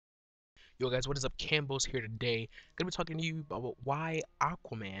Yo guys, what is up? KamBoz here today. Gonna be talking to you about why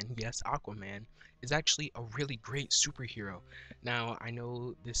Aquaman, yes, Aquaman, is actually a really great superhero. Now, I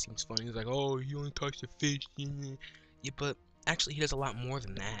know this seems funny. It's like, oh, he only talks to fish. Yeah, but actually he does a lot more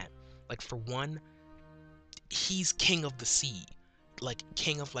than that. Like, for one, he's king of the sea. Like,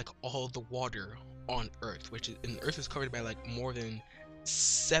 king of, like, all the water on Earth, and Earth is covered by, like, more than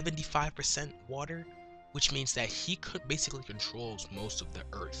 75% water, which means that he could basically controls most of the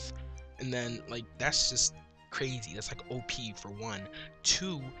Earth. And then, like, that's just crazy. That's like OP for one.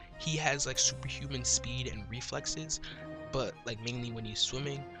 Two, he has like superhuman speed and reflexes, but like mainly when he's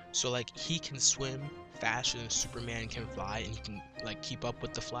swimming. So like he can swim faster than Superman can fly, and he can like keep up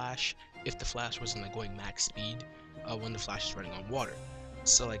with the Flash if the Flash wasn't like going max speed when the Flash is running on water.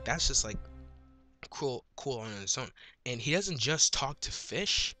 So like that's just like cool on its own. And he doesn't just talk to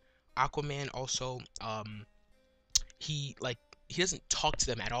fish. Aquaman also he like he doesn't talk to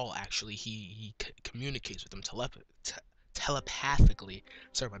them at all. Actually, he communicates with them telepathically.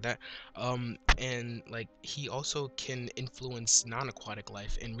 Sorry about that. And like he also can influence non-aquatic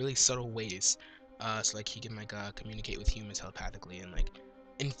life in really subtle ways. So like he can like communicate with humans telepathically and like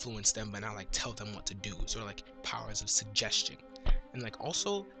influence them, but not like tell them what to do. Sort of like powers of suggestion. And like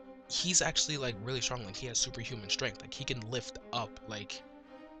also, he's actually like really strong. Like he has superhuman strength. Like he can lift up like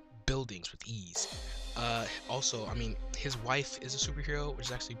buildings with ease. Also, I mean, his wife is a superhero, which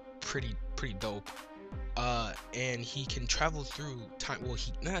is actually pretty dope. And he can travel through time. Well,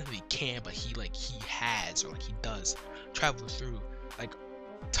 he not that he can, but he has, or like he does travel through like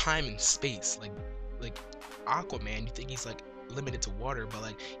time and space. Like Aquaman, you think he's like limited to water, but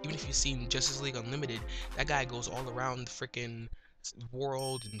like even if you've seen Justice League Unlimited, that guy goes all around the freaking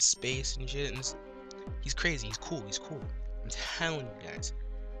world and space and shit. And he's crazy. He's cool. I'm telling you guys.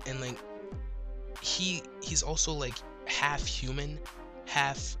 And like he's also like half human,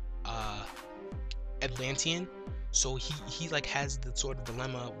 half Atlantean. So he like has the sort of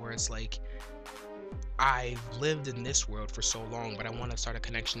dilemma where it's like, I've lived in this world for so long, but I want to start a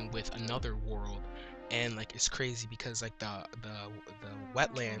connection with another world. And like it's crazy because like the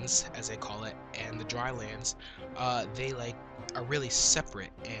wetlands, as they call it, and the dry lands, they like are really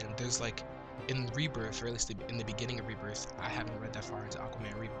separate. And there's like in Rebirth, or at least in the beginning of Rebirth, I haven't read that far into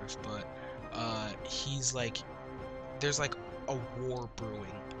Aquaman Rebirth, but he's like, there's like a war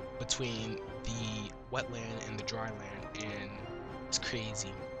brewing between the wetland and the dry land, and it's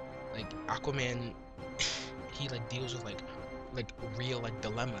crazy. Like Aquaman, he like deals with like real like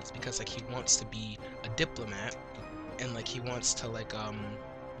dilemmas, because like he wants to be a diplomat, and like he wants to like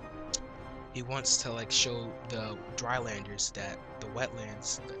show the drylanders that the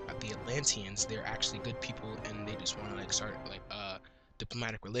wetlands, the Atlanteans, they're actually good people, and they just want to like start like a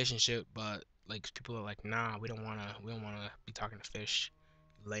diplomatic relationship. But like people are like, nah, we don't wanna be talking to fish,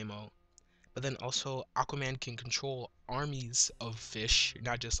 lame-o. But then also Aquaman can control armies of fish,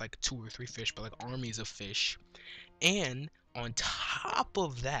 not just like 2 or 3 fish, but like armies of fish. And on top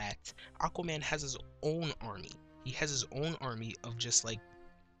of that, Aquaman has his own army. He has his own army of just like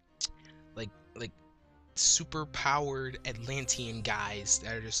like super powered Atlantean guys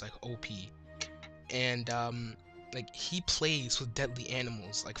that are just like OP. And like he plays with deadly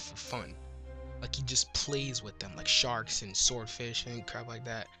animals like for fun. Like he just plays with them, like sharks and swordfish and crap like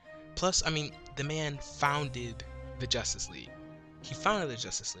that. Plus, I mean, the man founded the Justice League. He founded the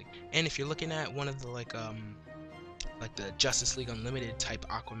Justice League. And if you're looking at one of the like the Justice League Unlimited type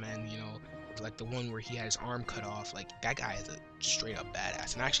Aquaman, you know, like the one where he had his arm cut off, like that guy is a straight up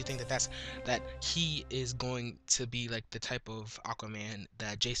badass. And I actually think that he is going to be like the type of Aquaman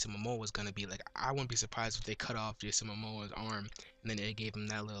that Jason Momoa was gonna be. Like I wouldn't be surprised if they cut off Jason Momoa's arm and then they gave him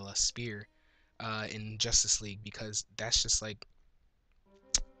that little spear in Justice League, because that's just like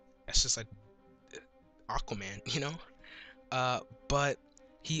Aquaman, you know. But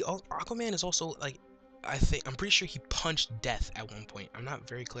Aquaman is also like, I'm pretty sure he punched Death at one point. I'm not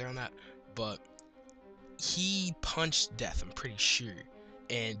very clear on that, but he punched Death, I'm pretty sure.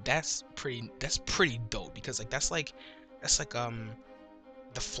 And that's pretty dope, because like that's like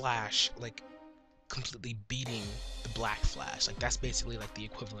the Flash like completely beating the Black Flash. Like that's basically like the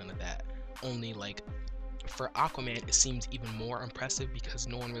equivalent of that. Only like for Aquaman it seems even more impressive because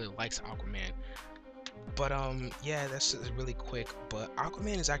no one really likes Aquaman. But yeah, that's just really quick. But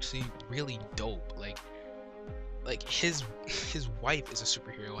Aquaman is actually really dope. Like his wife is a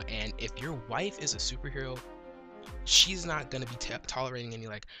superhero, and if your wife is a superhero, she's not gonna be tolerating any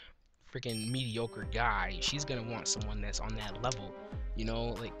like freaking mediocre guy. She's gonna want someone that's on that level, you know.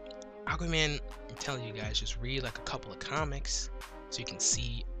 Like Aquaman, I'm telling you guys, just read like a couple of comics so you can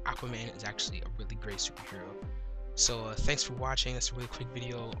see Aquaman is actually a really great superhero. So thanks for watching. That's a really quick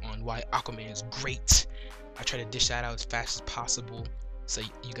video on why Aquaman is great. I try to dish that out as fast as possible so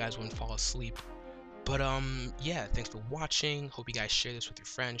you guys wouldn't fall asleep. But yeah, thanks for watching. Hope you guys share this with your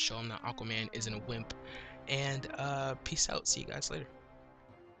friends. Show them that Aquaman isn't a wimp. And peace out. See you guys later.